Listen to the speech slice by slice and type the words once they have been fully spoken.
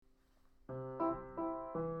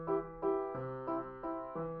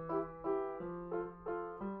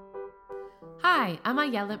Hi, I'm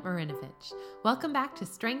Ayelet Marinovich. Welcome back to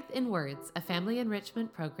Strength in Words, a family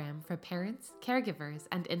enrichment program for parents, caregivers,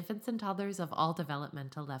 and infants and toddlers of all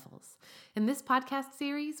developmental levels. In this podcast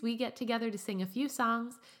series, we get together to sing a few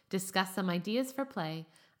songs, discuss some ideas for play,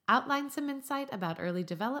 outline some insight about early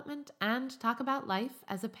development, and talk about life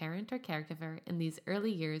as a parent or caregiver in these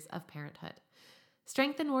early years of parenthood.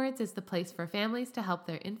 Strength in Words is the place for families to help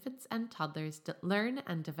their infants and toddlers learn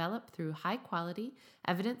and develop through high-quality,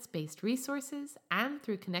 evidence-based resources and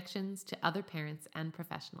through connections to other parents and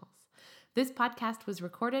professionals. This podcast was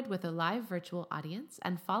recorded with a live virtual audience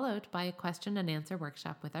and followed by a question and answer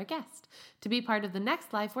workshop with our guest. To be part of the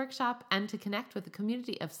next live workshop and to connect with a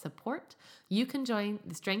community of support, you can join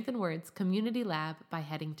the Strength in Words Community Lab by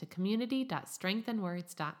heading to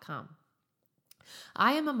community.strengthinwords.com.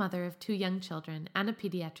 I am a mother of 2 young children and a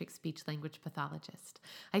pediatric speech-language pathologist.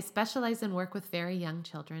 I specialize in work with very young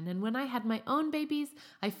children, and when I had my own babies,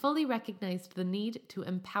 I fully recognized the need to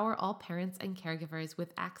empower all parents and caregivers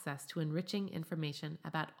with access to enriching information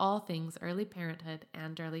about all things early parenthood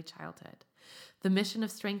and early childhood. The mission of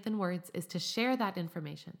Strength in Words is to share that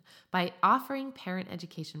information by offering parent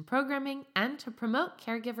education programming and to promote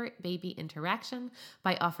caregiver-baby interaction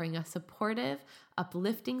by offering a supportive,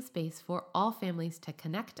 uplifting space for all families to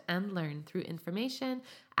connect and learn through information,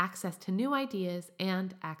 access to new ideas,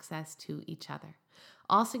 and access to each other.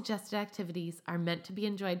 All suggested activities are meant to be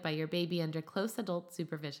enjoyed by your baby under close adult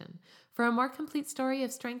supervision. For a more complete story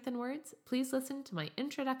of Strength in Words, please listen to my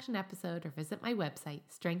introduction episode or visit my website,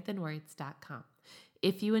 strengthinwords.com.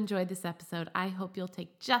 If you enjoyed this episode, I hope you'll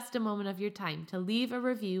take just a moment of your time to leave a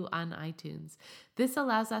review on iTunes. This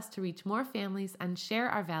allows us to reach more families and share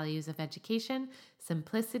our values of education,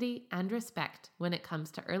 simplicity, and respect when it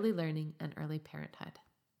comes to early learning and early parenthood.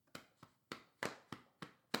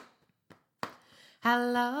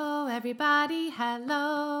 Hello, everybody.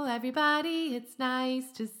 It's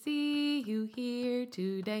nice to see you here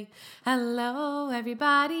today. Hello,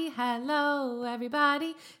 everybody.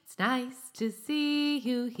 It's nice to see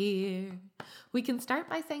you here. We can start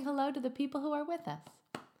by saying hello to the people who are with us.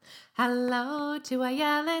 Hello to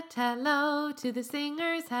Ayelet, hello to the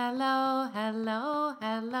singers, hello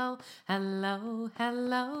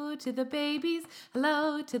to the babies,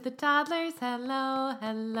 hello to the toddlers, hello.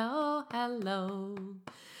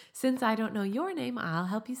 Since I don't know your name, I'll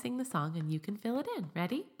help you sing the song and you can fill it in.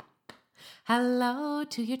 Ready? Hello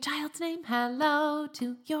to your child's name, hello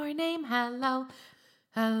to your name, hello,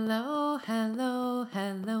 everybody,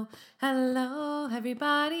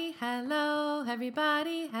 hello.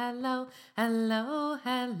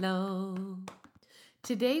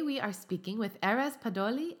 Today we are speaking with Erez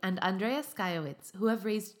Podolly and Andrea Skajowicz, who have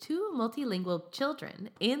raised 2 multilingual children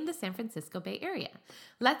in the San Francisco Bay Area.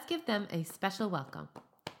 Let's give them a special welcome.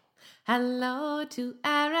 Hello to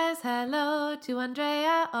Erez, hello to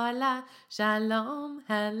Andrea, hola, shalom,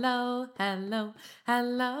 hello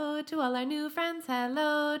to all our new friends,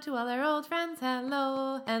 hello to all our old friends,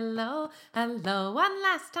 hello, one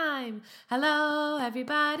last time, hello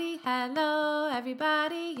everybody,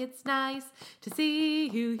 it's nice to see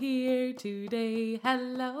you here today,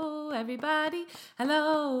 hello everybody,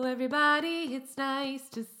 it's nice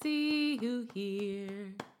to see you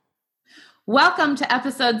here. Welcome to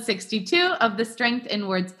episode 62 of the Strength in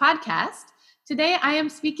Words podcast. Today I am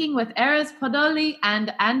speaking with Erez Podolly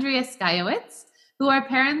and Andrea Skajowicz, who are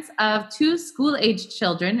parents of 2 school-aged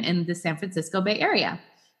children in the San Francisco Bay Area.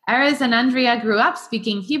 Erez and Andrea grew up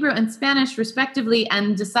speaking Hebrew and Spanish respectively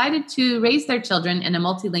and decided to raise their children in a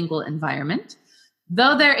multilingual environment.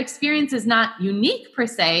 Though their experience is not unique per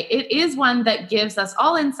se, it is one that gives us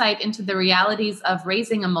all insight into the realities of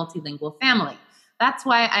raising a multilingual family. That's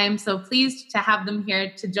why I am so pleased to have them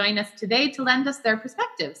here to join us today to lend us their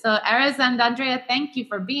perspective. So Erez and Andrea, thank you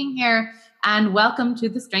for being here and welcome to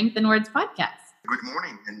the Strength in Words podcast. Good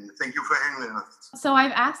morning, and thank you for having us. So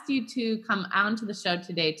I've asked you to come onto the show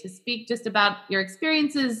today to speak just about your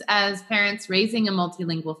experiences as parents raising a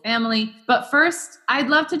multilingual family. But first, I'd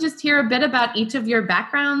love to just hear a bit about each of your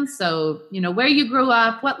backgrounds. So, where you grew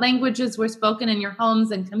up, what languages were spoken in your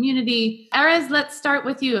homes and community. Erez, let's start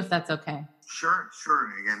with you if that's okay. Sure.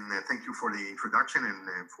 Again, thank you for the introduction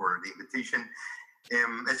and for the invitation.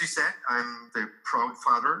 As you said, I'm the proud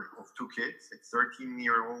father of 2 kids, a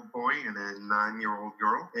 13-year-old boy and a 9-year-old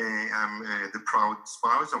girl. I'm the proud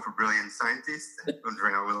spouse of a brilliant scientist.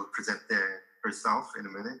 Andrea will present herself in a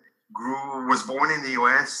minute. Was born in the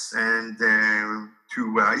U.S. and to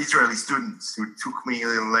Israeli students who took me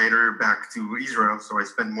later back to Israel. So I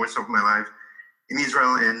spent most of my life in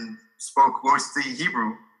Israel and spoke mostly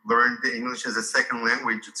Hebrew learned the English as a second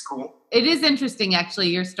language at school. It is interesting, actually,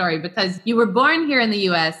 your story, because you were born here in the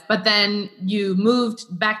U.S., but then you moved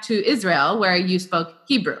back to Israel where you spoke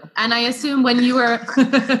Hebrew. And I assume when you were... Actually,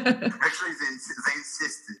 they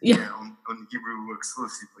insisted on Hebrew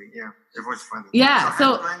exclusively. Yeah, it was funny. Yeah,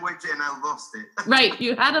 so I had language and I lost it. Right,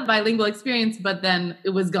 you had a bilingual experience, but then it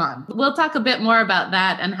was gone. We'll talk a bit more about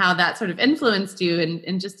that and how that sort of influenced you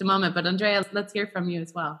in just a moment. But Andrea, let's hear from you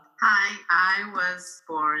as well. Hi, I was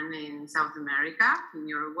born in South America, in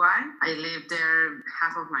Uruguay. I lived there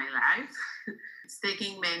half of my life,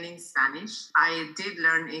 speaking mainly Spanish. I did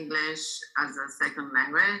learn English as a second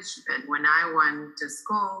language, but when I went to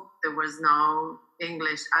school, there was no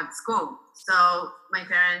English at school. So my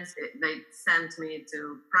parents, they sent me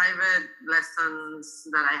to private lessons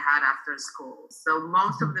that I had after school. So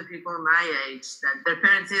most of the people my age, that their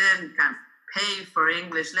parents didn't kind of pay for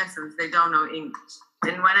English lessons, they don't know English.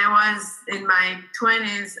 And when I was in my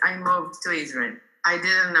 20s, I moved to Israel. I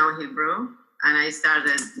didn't know Hebrew, and I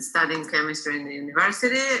started studying chemistry in the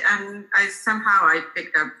university, and I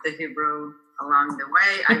picked up the Hebrew along the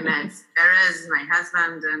way. I met Erez, my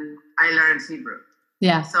husband, and I learned Hebrew.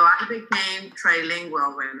 Yeah. So I became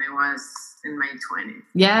trilingual when I was in my 20s.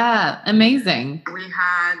 Yeah, amazing. We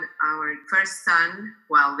had our first son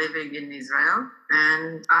while living in Israel,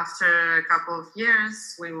 and after a couple of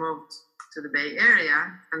years, we moved to the Bay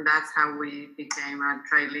Area, and that's how we became a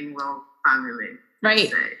trilingual family. Right.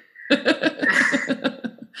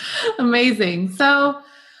 Amazing. So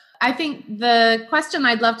I think the question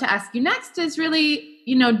I'd love to ask you next is really,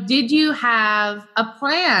 did you have a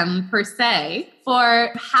plan per se for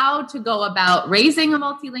how to go about raising a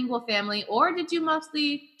multilingual family, or did you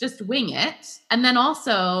mostly just wing it? And then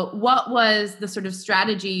also, what was the sort of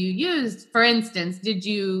strategy you used? For instance, did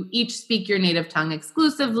you each speak your native tongue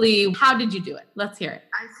exclusively? How did you do it? Let's hear it.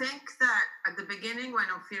 I think that at the beginning, when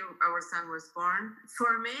our son was born,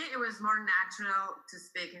 for me, it was more natural to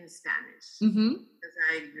speak in Spanish. Mm-hmm. Because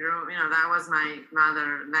I grew, that was my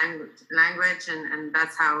mother language, and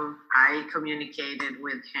that's how I communicated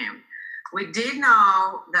with him. We did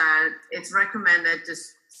know that it's recommended to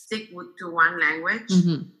stick to one language.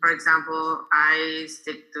 Mm-hmm. For example, I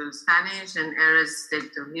stick to Spanish and Erez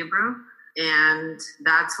stick to Hebrew. And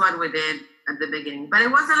that's what we did at the beginning. But it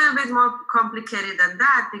was a little bit more complicated than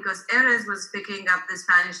that because Erez was picking up the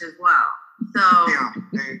Spanish as well. So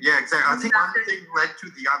yeah, exactly. I think one thing led to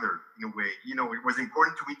the other in a way. It was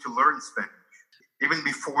important to me to learn Spanish even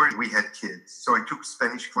before we had kids. So I took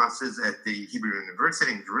Spanish classes at the Hebrew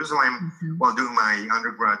University in Jerusalem while doing my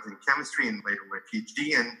undergrad in chemistry and later my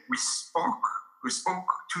PhD. And we spoke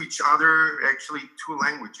to each other actually two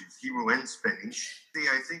languages, Hebrew and Spanish.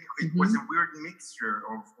 I think it was a weird mixture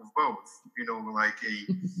of both,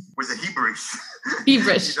 was a Hebrewish.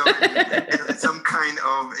 Some kind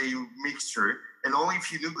of a mixture. And only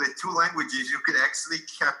if you knew the two languages, you could actually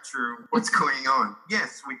capture what's going on.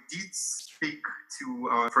 Yes, we did speak to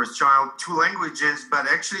our first child two languages, but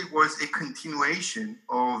actually it was a continuation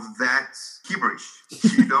of that Hebrewish.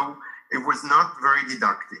 It was not very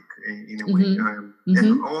didactic in a way.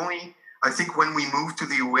 And only, I think, when we moved to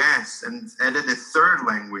the US and added a third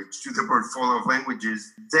language to the portfolio of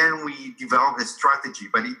languages, then we developed a strategy.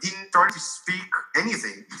 But it didn't start to speak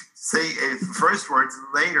anything, say first words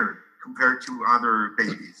later compared to other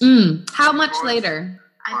babies. How much later?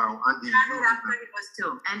 I started after he was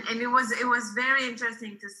 2, and it was very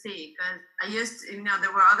interesting to see because I used to,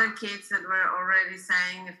 there were other kids that were already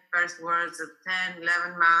saying first words at 10,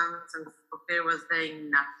 11 months, and Ophir was saying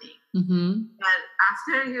nothing. Mm-hmm. But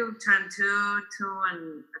after he turned 2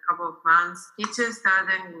 and a couple of months, he just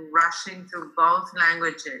started rushing through both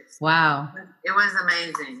languages. Wow. It was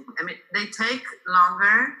amazing. I mean, they take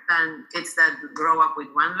longer than kids that grow up with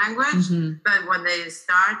one language, but when they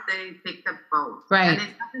start, they picked up both. Right. And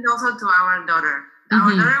it happened also to our daughter.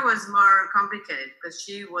 Our daughter was more complicated because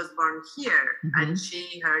she was born here and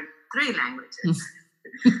she heard 3 languages.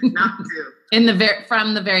 Not 2.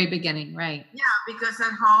 From the very beginning, right? Yeah, because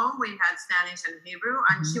at home we had Spanish and Hebrew,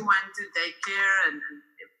 and she went to daycare, and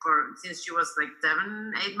since she was like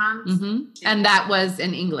 7, 8 months, and that was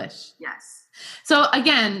in English. Yes. So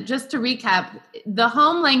again, just to recap, the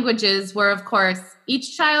home languages were, of course,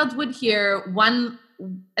 each child would hear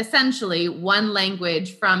essentially one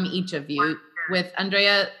language from each of you, with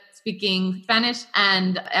Andrea speaking Spanish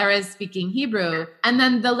and Erez speaking Hebrew. And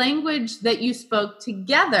then the language that you spoke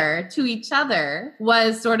together to each other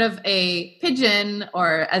was sort of a pidgin,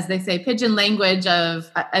 or as they say, pidgin language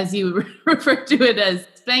of, as you refer to it as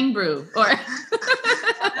Spangbrew, or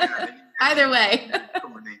either way. And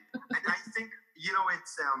I think,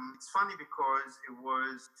 It's funny because it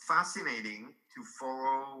was fascinating to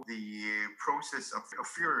follow the process of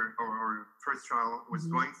Ophir, our first child, was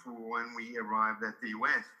going through when we arrived at the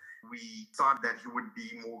US. We thought that he would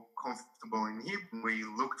be more comfortable in Hebrew. We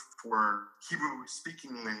looked for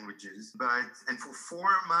Hebrew-speaking languages, and for 4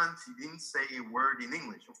 months he didn't say a word in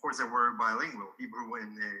English. Of course, they were bilingual, Hebrew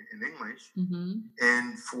and English.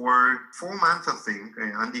 And for 4 months, I think,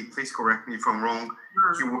 Andy, please correct me if I'm wrong,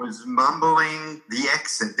 he was mumbling the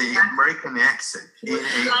accent, the American accent, in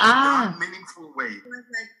a non-meaningful way. It was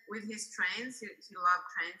like with his trains, he loved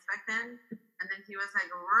trains back then, and then he was like,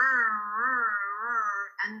 rrr, rrr, rrr.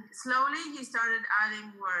 And slowly he started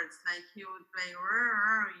adding words, like he would play, rrr,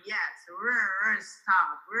 rrr, yes, rrr, rrr,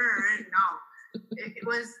 stop, rrr, no. It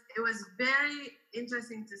was very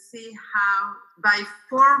interesting to see how by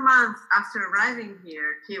 4 months after arriving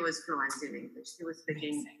here, he was fluent in English. He was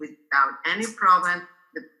speaking without any problem,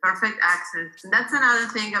 the perfect accent. And that's another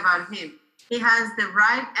thing about him. He has the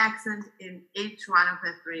right accent in each one of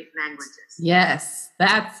the 3 languages. Yes,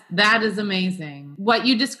 that is amazing. What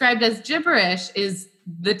you described as gibberish is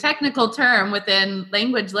the technical term within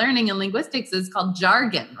language learning and linguistics is called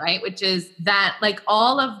jargon, right? Which is that like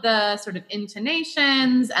all of the sort of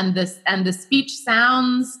intonations and the speech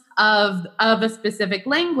sounds of a specific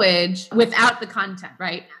language without the content,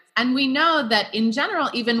 right? And we know that in general,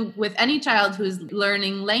 even with any child who's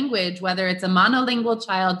learning language, whether it's a monolingual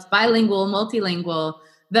child, bilingual, multilingual,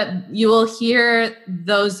 that you will hear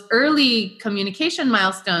those early communication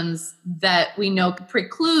milestones that we know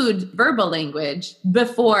preclude verbal language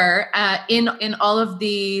before in all of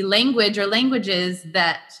the language or languages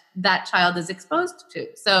that child is exposed to.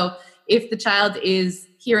 So if the child is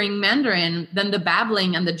hearing Mandarin, then the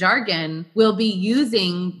babbling and the jargon will be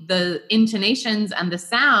using the intonations and the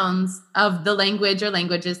sounds of the language or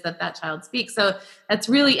languages that child speaks. So that's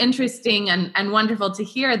really interesting and wonderful to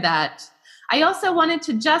hear that. I also wanted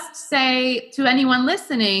to just say to anyone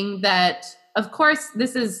listening that, of course,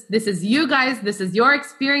 this is you guys, this is your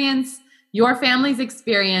experience, your family's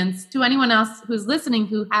experience. To anyone else who's listening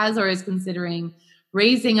who has or is considering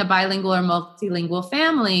raising a bilingual or multilingual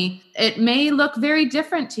family, it may look very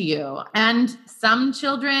different to you. And some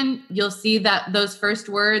children, you'll see that those first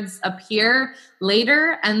words appear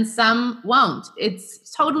later and some won't. It's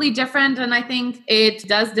totally different. And I think it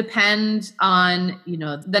does depend on,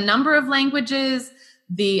 the number of languages,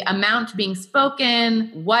 the amount being spoken,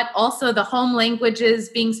 what also the home languages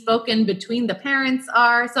being spoken between the parents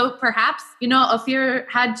are. So perhaps, Ophir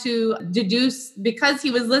had to deduce, because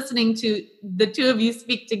he was listening to the two of you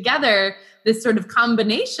speak together, this sort of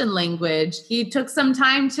combination language, he took some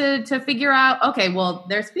time to figure out, okay, well,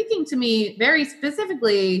 they're speaking to me very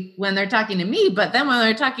specifically when they're talking to me, but then when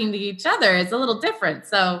they're talking to each other, it's a little different.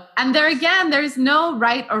 So, and there again, there's no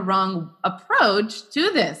right or wrong approach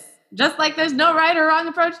to this. Just like there's no right or wrong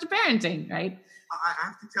approach to parenting, right? I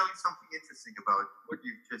have to tell you something interesting about what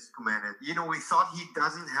you've just commented. We thought he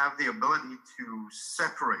doesn't have the ability to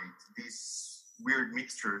separate this weird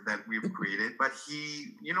mixture that we've created, but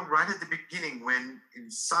he, right at the beginning, when in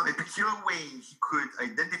a peculiar way he could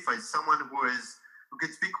identify someone who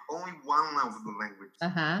could speak only one of the language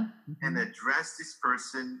and address this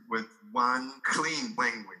person with one clean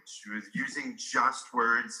language, with using just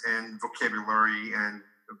words and vocabulary and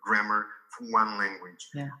grammar for one language.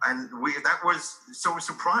 Yeah. And that was so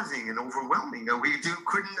surprising and overwhelming. We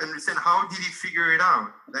couldn't understand, how did he figure it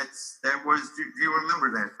out? Do you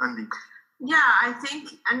remember that, Andy? Yeah, I think,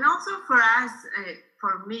 and also for us,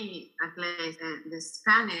 for me at least, the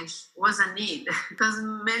Spanish was a need because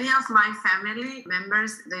many of my family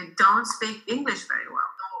members, they don't speak English very well.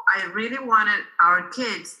 I really wanted our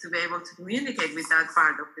kids to be able to communicate with that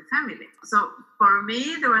part of the family. So for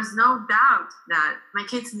me, there was no doubt that my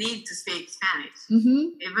kids need to speak Spanish,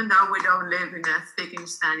 even though we don't live in a speaking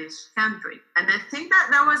Spanish country. And I think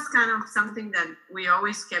that was kind of something that we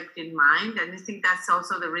always kept in mind. And I think that's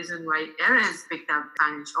also the reason why Erez picked up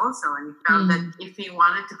Spanish also. And he felt that if he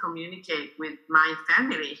wanted to communicate with my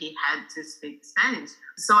family, he had to speak Spanish.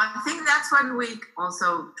 So I think that's what we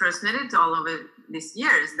also transmitted to all of it these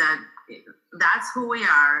years, that's who we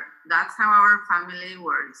are, that's how our family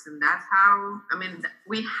works, and that's how,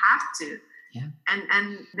 we have to. Yeah.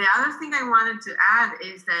 And the other thing I wanted to add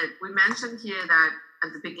is that we mentioned here that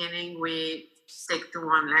at the beginning we stick to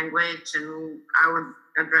one language, and I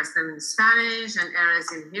would address them in Spanish and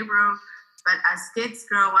Erez in Hebrew. But as kids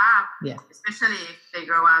grow up, especially if they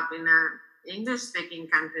grow up in an English-speaking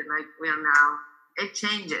country like we are now, it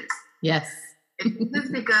changes. Yes. It's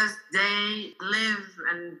because they live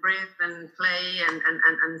and breathe and play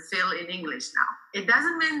and feel in English now. It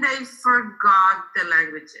doesn't mean they forgot the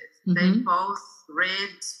languages. Mm-hmm. They both read,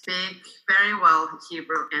 speak very well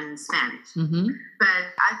Hebrew and Spanish. Mm-hmm. But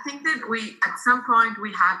I think that at some point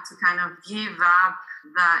we had to kind of give up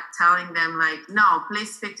that telling them like, no,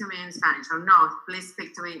 please speak to me in Spanish, or no, please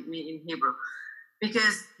speak to me in Hebrew.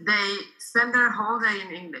 Because they spend their whole day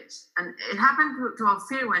in English. And it happened to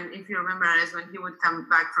Ophir if you remember, as when he would come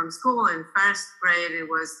back from school in first grade, it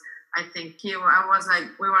was, I think, I was like,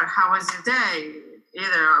 how was your day?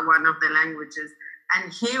 Either one of the languages.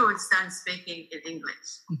 And he would start speaking in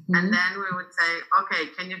English. Mm-hmm. And then we would say, okay,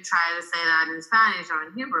 can you try to say that in Spanish or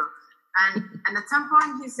in Hebrew? And at some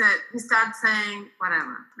point he started saying,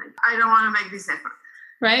 whatever, like, I don't want to make this effort.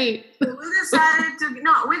 Right. We decided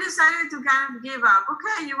to kind of give up.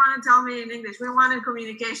 Okay, you want to tell me in English. We wanted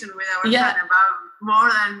communication with our son about more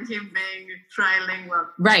than him being trilingual.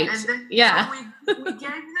 Right. And then, so we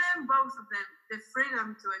gave them, both of them, the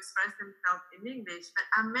freedom to express themselves in English. But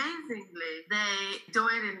amazingly, they do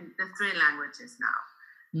it in the 3 languages now.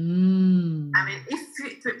 Mm. I mean,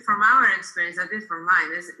 from our experience, at least from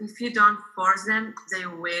mine, is if you don't force them, they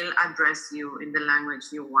will address you in the language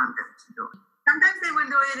you want them to do. Sometimes they will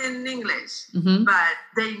do it in English, mm-hmm. but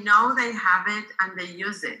they know they have it and they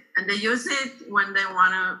use it. And they use it when they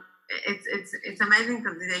want to. It's amazing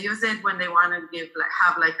because they use it when they want to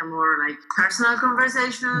have a more personal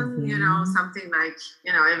conversation. Mm-hmm. You know, something like,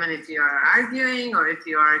 even if you are arguing or if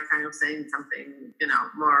you are kind of saying something,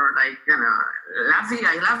 more I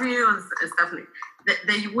love you and stuff like.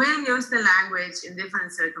 They will use the language in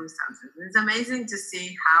different circumstances. It's amazing to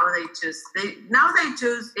see how they choose. They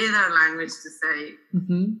choose either language to say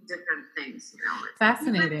mm-hmm. different things.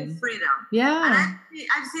 Fascinating. Freedom. Yeah. And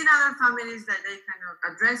I've seen other families that they kind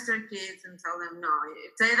of address their kids and tell them, no,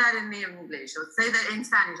 say that in English, or say that in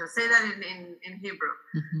Spanish, or say that in Hebrew.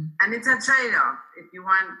 Mm-hmm. And it's a trade-off. If you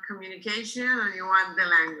want communication or you want the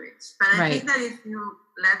language. But I think that if you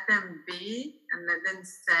let them be and let them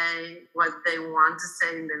say what they want to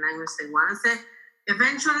say in the language they want to say,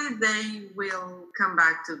 eventually they will come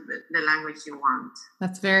back to the language you want.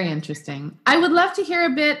 That's very interesting. I would love to hear a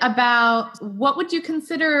bit about what would you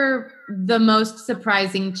consider the most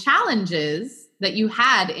surprising challenges that you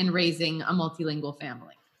had in raising a multilingual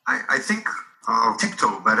family? I think I'll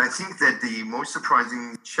tiptoe, but I think that the most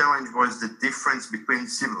surprising challenge was the difference between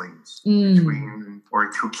siblings, between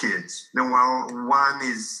our 2 kids. Now, while one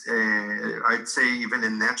is, I'd say, even a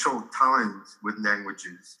natural talent with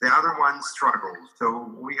languages, the other one struggles.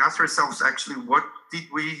 So we asked ourselves, actually, what did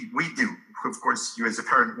we do? Of course, you as a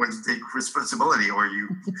parent want to take responsibility, or you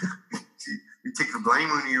take the blame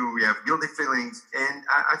on you, we have guilty feelings. And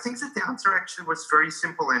I think that the answer actually was very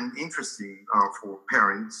simple and interesting for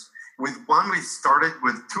parents. With one, we started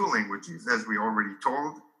with 2 languages, as we already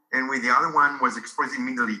told, and with the other one was exposed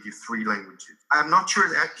immediately to 3 languages. I'm not sure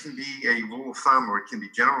that can be a rule of thumb or it can be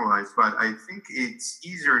generalized, but I think it's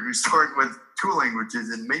easier to start with 2 languages,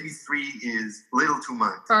 and maybe 3 is a little too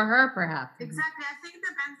much. For her, perhaps. Exactly. I think it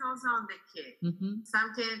depends also on the kid. Mm-hmm.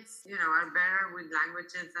 Some kids, are better with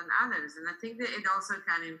languages than others, and I think that it also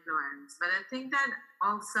can influence. But I think that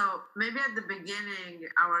also, maybe at the beginning,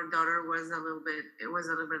 our daughter was a little bit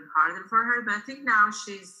harder for her, but I think now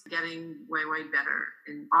she's getting way, way better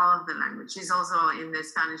in all of the language. She's also in the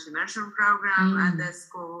Spanish immersion program at the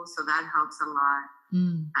school, so that helps a lot.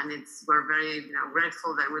 And we're very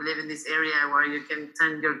grateful that we live in this area where you can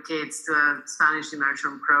send your kids to a Spanish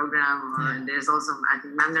immersion program, and there's also, I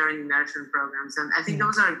think, Mandarin immersion programs, and I think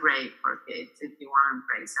those are great for kids if you want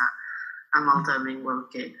to embrace a multilingual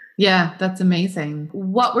kid. Yeah, that's amazing.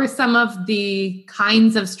 What were some of the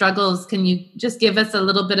kinds of struggles? Can you just give us a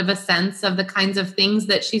little bit of a sense of the kinds of things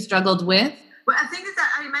that she struggled with? Well, I think that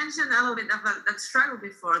I mentioned a little bit of that struggle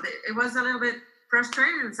before. It was a little bit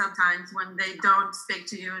frustrating sometimes when they don't speak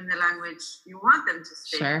to you in the language you want them to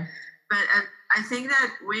speak. Sure. But I think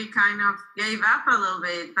that we kind of gave up a little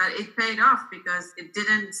bit, but it paid off because it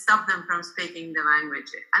didn't stop them from speaking the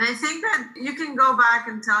language. And I think that you can go back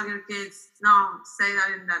and tell your kids, no, say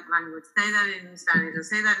that in that language, say that in Spanish, or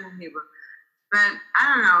say that in Hebrew. But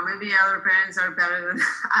I don't know, maybe other parents are better than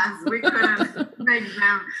us. We couldn't make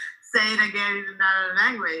them say it again in another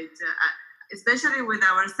language. Especially with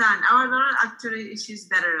our son. Our daughter, actually, she's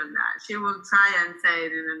better than that. She will try and say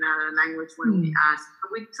it in another language when we ask.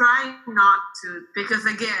 But we try not to, because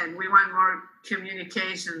again, we want more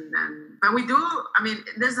communication. But we do,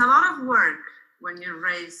 there's a lot of work when you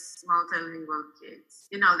raise multilingual kids.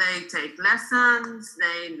 They take lessons,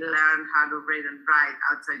 they learn how to read and write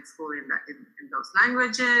outside school in those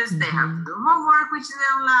languages. They have to do homework, which they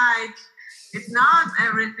don't like. It's not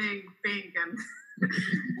everything pink and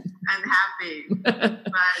and happy.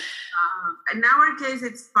 But in our case,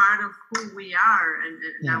 it's part of who we are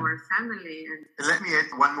and our family. And let me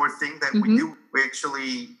add one more thing that we do. We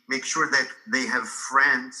actually make sure that they have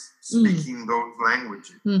friends speaking those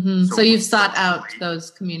languages. So you've sought out those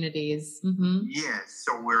communities. Yes.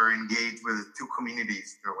 So we're engaged with two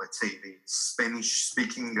communities. Let's say the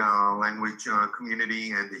Spanish-speaking language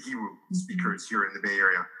community and the Hebrew speakers here in the Bay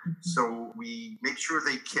Area. So we make sure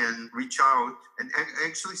they can reach out and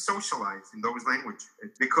actually socialize in those languages,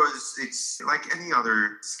 because it's like any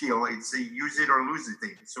other skill. It's a use it or lose it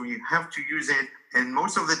thing. So you have to use it. And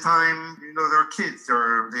most of the time, they're kids.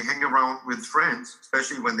 They hang around with friends,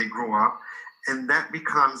 especially when they grow up. And that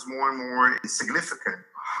becomes more and more significant.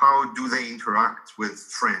 How do they interact with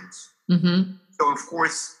friends? So, of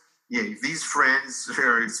course, if these friends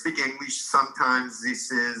speak English, sometimes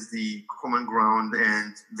this is the common ground,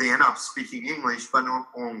 and they end up speaking English, but not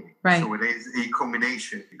only. Right. So it is a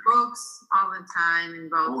combination. Books all the time in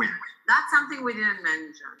both. Oh, yeah. That's something we didn't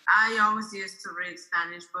mention. I always used to read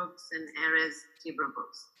Spanish books and Erez Hebrew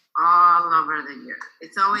books all over the year.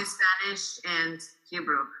 It's always Spanish and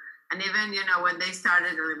Hebrew. And even, when they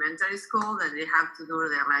started elementary school, that they have to do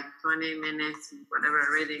their 20 minutes, whatever,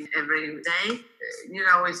 reading every day.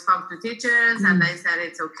 We spoke to teachers and they said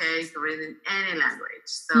it's okay to read in any language.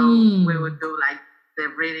 So we would do the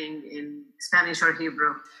reading in Spanish or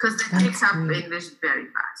Hebrew, because they pick up English very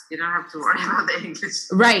fast. You don't have to worry about the English.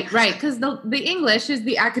 Right. Because the English is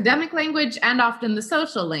the academic language and often the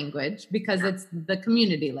social language, because it's the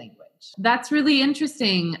community language. That's really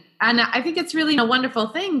interesting. And I think it's really a wonderful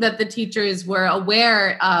thing that the teachers were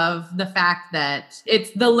aware of the fact that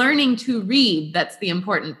it's the learning to read that's the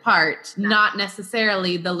important part, not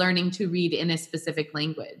necessarily the learning to read in a specific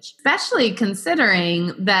language, especially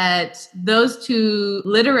considering that those two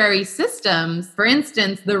literary systems, for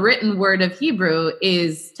instance, the written word of Hebrew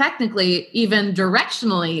is technically even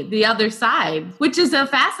directionally the other side, which is a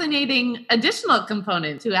fascinating additional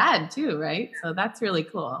component to add too, right? So that's really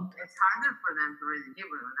cool. It's harder for them to read in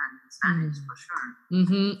Hebrew than in Spanish, for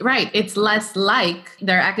sure. Right. It's less like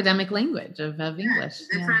their academic language of English.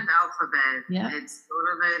 Different alphabet. Yeah. It's sort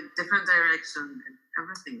of a different direction.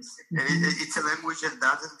 Everything's different. And it's a language that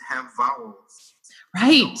doesn't have vowels.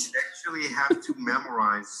 Right. So you actually have to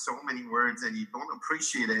memorize so many words, and you don't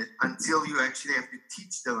appreciate it until you actually have to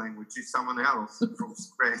teach the language to someone else from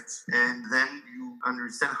scratch. And then you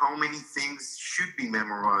understand how many things should be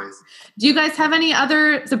memorized. Do you guys have any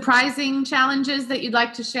other surprising challenges that you'd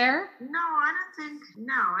like to share? No, I don't think.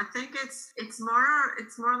 No, I think it's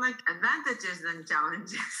more like advantages than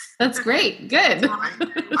challenges. That's great. Good.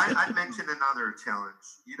 I mentioned another challenge.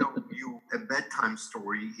 A bedtime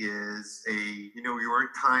story is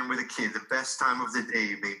your time with a kid, the best time of the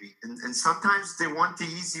day, maybe. And sometimes they want the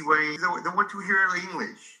easy way. They want to hear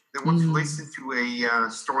English. They want to listen to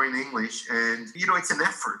a story in English. And, it's an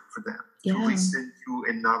effort for them to listen to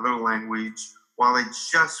another language while they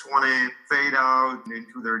just want to fade out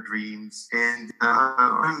into their dreams. And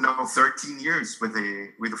I'm now 13 years with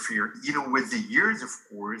a fear. With the years, of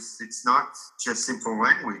course, it's not just simple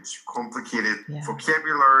language, complicated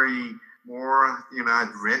vocabulary, more,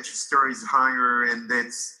 register is higher, and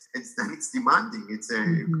it's demanding. It's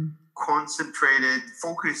a concentrated,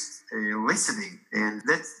 focused listening, and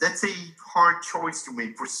that's a hard choice to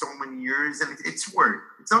make for so many years, and it's work.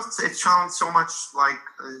 It's not a challenge so much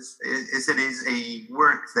as it is a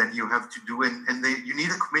work that you have to do, and you need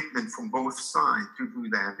a commitment from both sides to do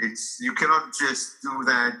that. You cannot just do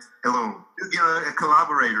that alone. A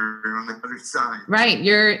collaborator on the other side. Right.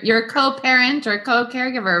 Your co-parent or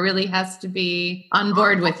co-caregiver really has to be on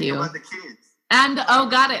board with you. About the kids. And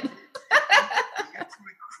got it. You have to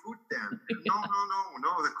recruit them.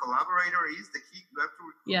 No. The collaborator is the key. You have to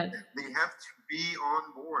recruit them. They have to be on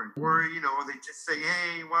board. Or, they just say,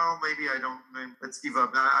 hey, well, maybe let's give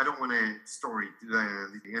up. I don't want a story.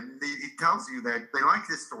 And it tells you that they like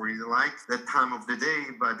this story. They like that time of the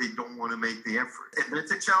day, but they don't want to make the effort. And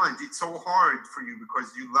that's a challenge. It's so hard for you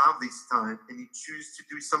because you love this time and you choose to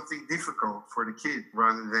do something difficult for the kid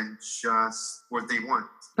rather than just what they want.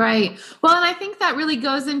 Right. Well, and I think that really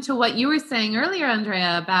goes into what you were saying earlier,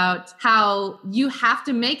 Andrea, about how you have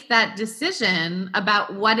to make that decision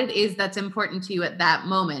about what it is that's important to you at that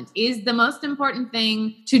moment. Is the most important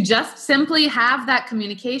thing to just simply have that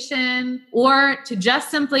communication, or to just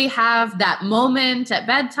simply have that moment at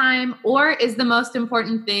bedtime? Or is the most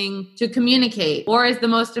important thing to communicate? Or is the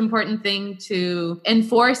most important thing to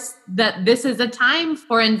enforce that this is a time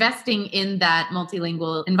for investing in that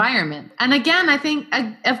multilingual environment? And again, I think,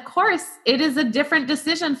 of course, it is a different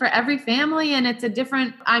decision for every family, and it's a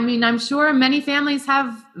different, I'm sure sure many families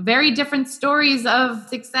have very different stories of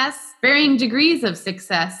success, varying degrees of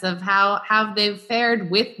success, of how they've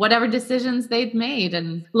fared with whatever decisions they've made.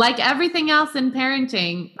 And like everything else in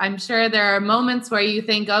parenting, I'm sure there are moments where you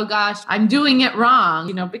think, oh gosh, I'm doing it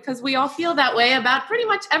wrong, because we all feel that way about pretty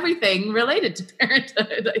much everything related to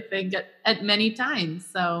parenthood, I think, at many times.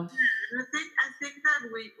 So I think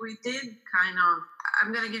that we did kind of,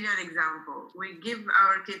 I'm going to give you an example. We give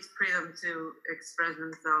our kids freedom to express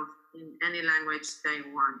themselves in any language they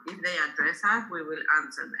want. If they address us, we will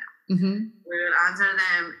answer them. Mm-hmm. We will answer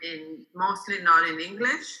them in mostly not in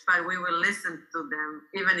English, but we will listen to them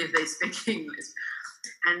even if they speak English.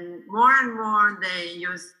 And more they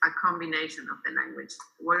use a combination of the language.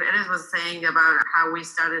 What Eres was saying about how we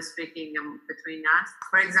started speaking between us.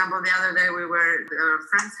 For example, the other day we were at our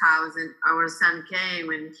friend's house and our son came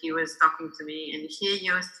and he was talking to me and he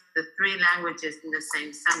used the 3 languages in the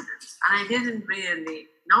same sentence. And I didn't really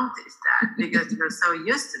notice that because we're so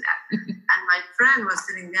used to that. And my friend was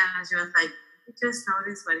sitting there and she was like, "You just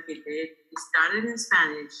noticed what he did. He started in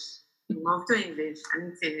Spanish, he moved to English, and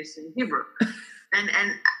he finished in Hebrew." And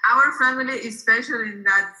our family is special in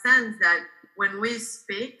that sense that when we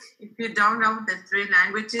speak, if you don't know the 3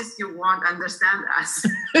 languages, you won't understand us.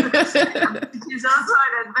 Which is also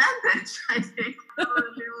an advantage, I think, our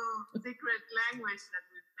little secret language that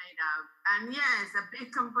we've made up. And yes, a big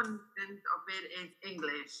component of it is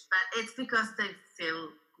English, but it's because they feel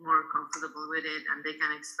more comfortable with it and they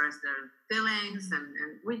can express their feelings. And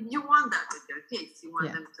you want that with your kids. You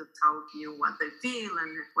want them to tell you what they feel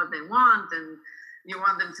and what they want, and you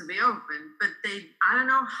want them to be open, but I don't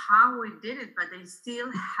know how we did it, but they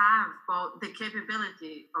still have both the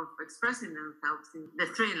capability of expressing themselves in the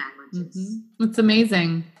 3 languages. Mm-hmm. It's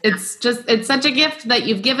amazing. It's such a gift that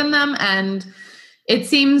you've given them. And it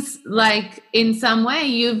seems like in some way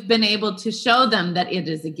you've been able to show them that it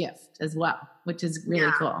is a gift as well, which is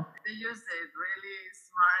really cool. They use it really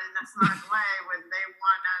in a smart way when they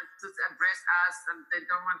want to address us and they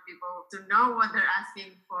don't want people to know what they're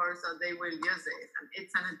asking for, so they will use it. And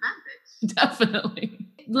it's an advantage. Definitely.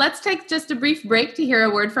 Let's take just a brief break to hear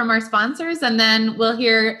a word from our sponsors, and then we'll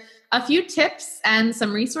hear a few tips and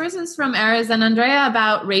some resources from Eres and Andrea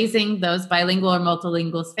about raising those bilingual or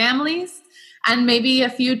multilingual families, and maybe a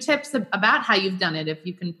few tips about how you've done it, if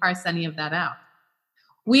you can parse any of that out.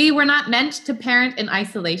 We were not meant to parent in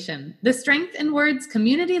isolation. The Strength in Words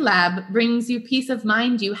Community Lab brings you peace of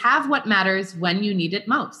mind. You have what matters when you need it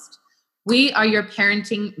most. We are your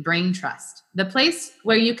parenting brain trust, the place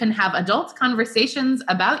where you can have adult conversations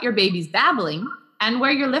about your baby's babbling and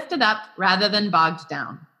where you're lifted up rather than bogged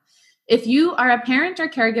down. If you are a parent or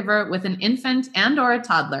caregiver with an infant and or a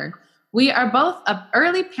toddler, we are both an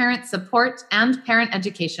early parent support and parent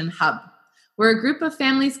education hub. We're a group of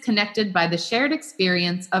families connected by the shared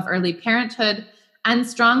experience of early parenthood and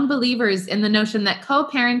strong believers in the notion that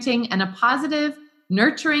co-parenting and a positive,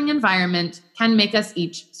 nurturing environment can make us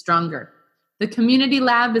each stronger. The Community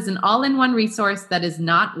Lab is an all-in-one resource that is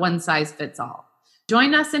not one size fits all.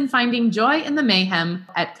 Join us in finding joy in the mayhem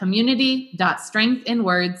at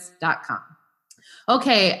community.strengthinwords.com.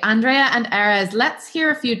 Okay, Andrea and Eres, let's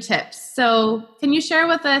hear a few tips. So can you share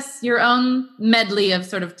with us your own medley of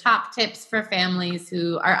sort of top tips for families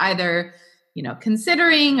who are either,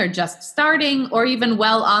 considering or just starting or even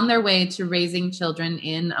well on their way to raising children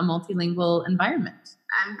in a multilingual environment?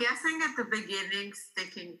 I'm guessing at the beginning,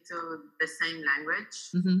 sticking to the same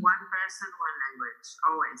language. Mm-hmm. One person, one language,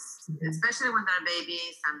 always. Mm-hmm. Especially when they're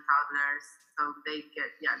babies and toddlers. So they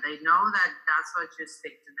know that that's what you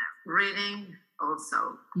speak to them. Reading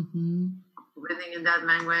also. Mm-hmm. Reading in that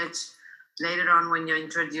language. Later on, when you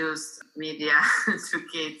introduce media to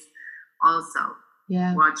kids, also.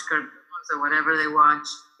 Yeah. Watch cartoons or whatever they watch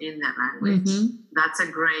in that language. Mm-hmm. That's a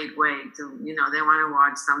great way to, they want to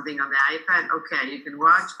watch something on the iPad. Okay, you can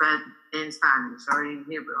watch, but in Spanish or in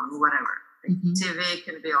Hebrew or whatever. Mm-hmm. TV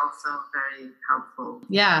can be also very helpful.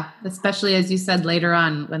 Yeah, especially as you said later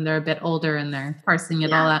on when they're a bit older and they're parsing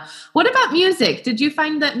it all out. What about music? Did you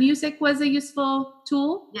find that music was a useful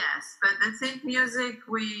tool? Yes, but I think music,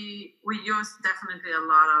 we used definitely a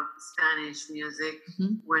lot of Spanish music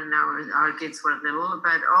when our kids were little,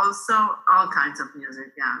 but also all kinds of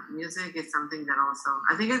music. Yeah, music is something that also,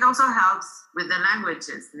 I think it also helps with the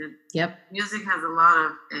languages. Yep. Music has a lot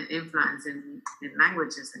of influence in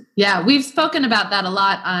languages. Yeah, we've spoken about that a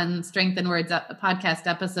lot on Strength in Words podcast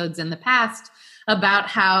episodes in the past about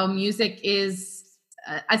how music is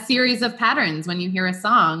a series of patterns. When you hear a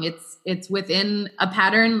song, it's within a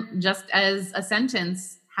pattern, just as a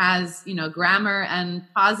sentence has, grammar and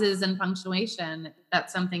pauses and punctuation.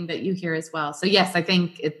 That's something that you hear as well. So yes, I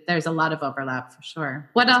think there's a lot of overlap for sure.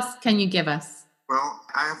 What else can you give us? Well,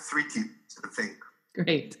 I have 3 tips, I think.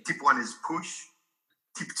 Great. Tip 1 is push.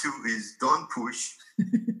 Tip 2 is don't push.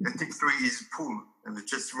 And tip 3 is pull. And I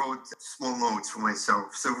just wrote small notes for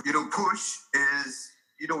myself. So, push is,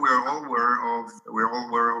 we're all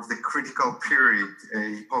aware of the critical period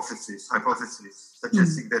hypothesis,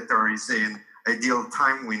 suggesting that there is an ideal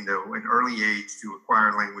time window, an early age to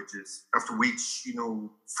acquire languages, after which,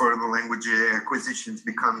 further language acquisitions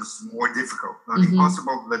becomes more difficult. Not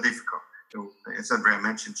impossible, but difficult. So, as Andrea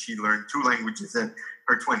mentioned, she learned 2 languages at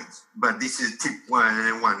her 20s. But this is tip 1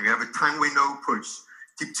 and 1. You have a time window, push.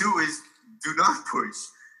 Tip 2 is do not push.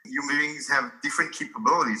 Human beings have different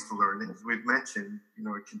capabilities to learn. As we've mentioned,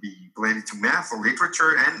 it can be related to math or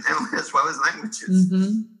literature and as well as languages.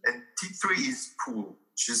 And tip 3 is pull.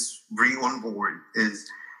 Just bring on board is,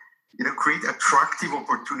 create attractive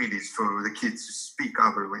opportunities for the kids to speak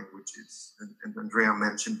other languages. And Andrea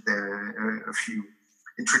mentioned a few.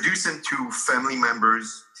 Introduce them to family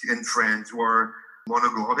members and friends who are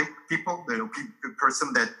monoglottic people, the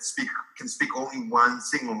person that can speak only one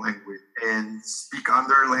single language and speak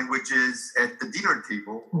other languages at the dinner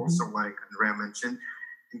table, also like Andrea mentioned.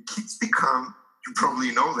 And kids become, you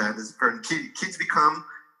probably know that as a parent, kids become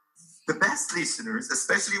the best listeners,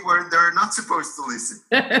 especially where they're not supposed to listen.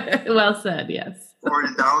 Well said, yes. Or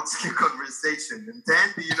adults in conversation. And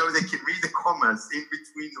then, they can read the commas in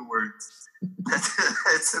between the words.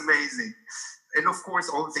 That's amazing. And of course,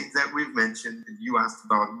 all the things that we've mentioned, you asked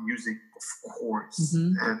about music, of course.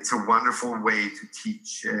 And it's a wonderful way to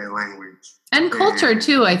teach language. And culture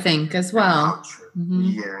too, I think, as well. Culture,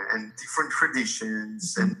 yeah. And different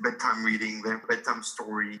traditions and bedtime reading, the bedtime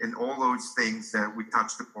story, and all those things that we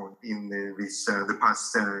touched upon in the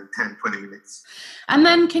past 10, 20 minutes. And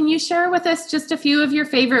then can you share with us just a few of your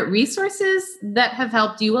favorite resources that have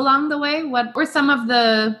helped you along the way? What were some of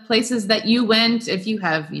the places that you went, if you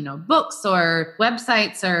have, books or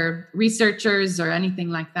websites or researchers or anything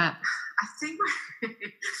like that? I think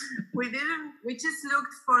we just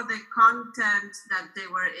looked for the content that they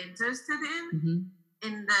were interested in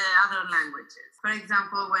the other languages. For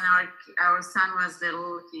example, when our son was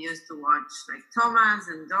little, he used to watch like Thomas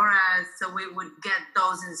and Dora, so we would get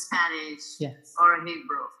those in Spanish or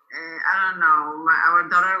Hebrew. I don't know, our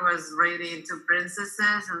daughter was really into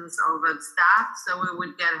princesses and all that stuff, so we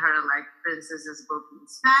would get her like princesses book in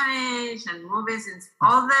Spanish and movies and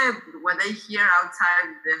all what they hear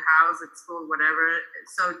outside the house, at school, whatever.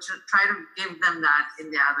 So try to give them that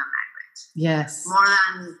in the other language. Yes. More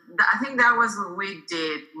than, I think that was what we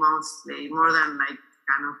did mostly, more than like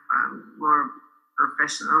kind of more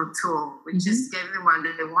professional tool. We just gave them what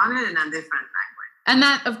they wanted in a different language. And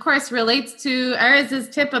that, of course, relates to Erez's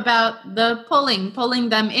tip about the pulling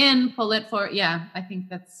them in, pull it for, I think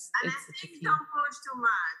that's, and it's I such a think key. don't push too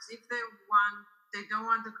much. If they don't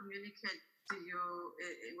want to communicate to you,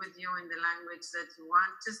 with you in the language that you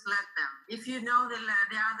want, just let them. If you know the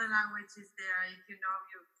other language is there, if you know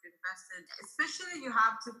you've invested, especially you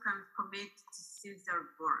have to kind of commit since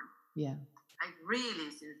they're born. Yeah. Like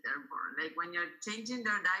really since they're born. Like when you're changing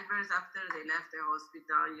their diapers after they left the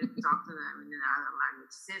hospital, you talk to them in another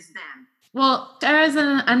language since then. Well, Erez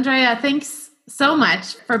and Andrea, thanks so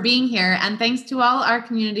much for being here. And thanks to all our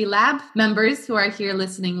Community Lab members who are here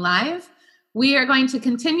listening live. We are going to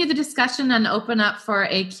continue the discussion and open up for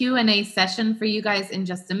a Q&A session for you guys in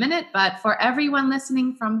just a minute. But for everyone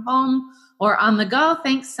listening from home or on the go,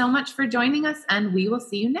 thanks so much for joining us. And we will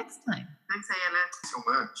see you next time. Thanks, Ayala. So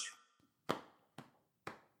much.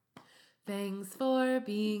 Thanks for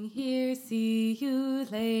being here. See you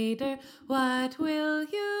later. What will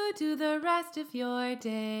you do the rest of your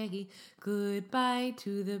day? Goodbye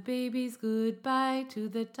to the babies. Goodbye to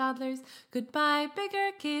the toddlers. Goodbye,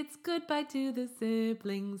 bigger kids. Goodbye to the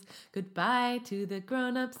siblings. Goodbye to the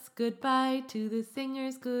grown-ups. Goodbye to the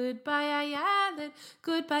singers. Goodbye, Ayelet.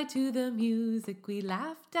 Goodbye to the music. We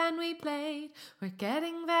laughed and we played. We're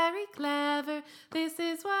getting very clever. This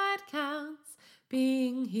is what counts.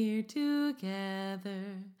 Being here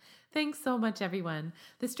together. Thanks so much, everyone.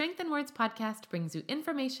 The Strength in Words podcast brings you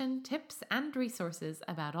information, tips, and resources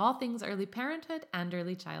about all things early parenthood and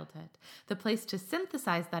early childhood. The place to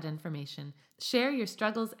synthesize that information, share your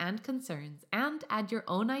struggles and concerns, and add your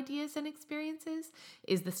own ideas and experiences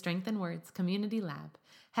is the Strength in Words Community Lab.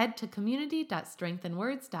 Head to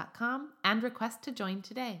community.strengthinwords.com and request to join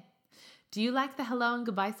today. Do you like the hello and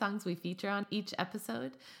goodbye songs we feature on each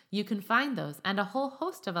episode? You can find those and a whole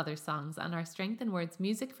host of other songs on our Strength in Words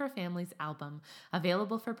Music for Families album,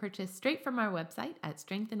 available for purchase straight from our website at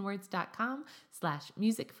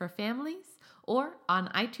strengthinwords.com/musicforfamilies or on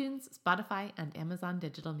iTunes, Spotify, and Amazon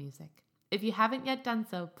Digital Music. If you haven't yet done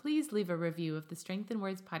so, please leave a review of the Strength in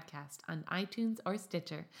Words podcast on iTunes or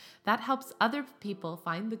Stitcher. That helps other people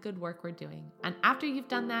find the good work we're doing. And after you've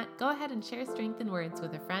done that, go ahead and share Strength in Words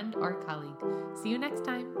with a friend or colleague. See you next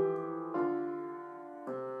time.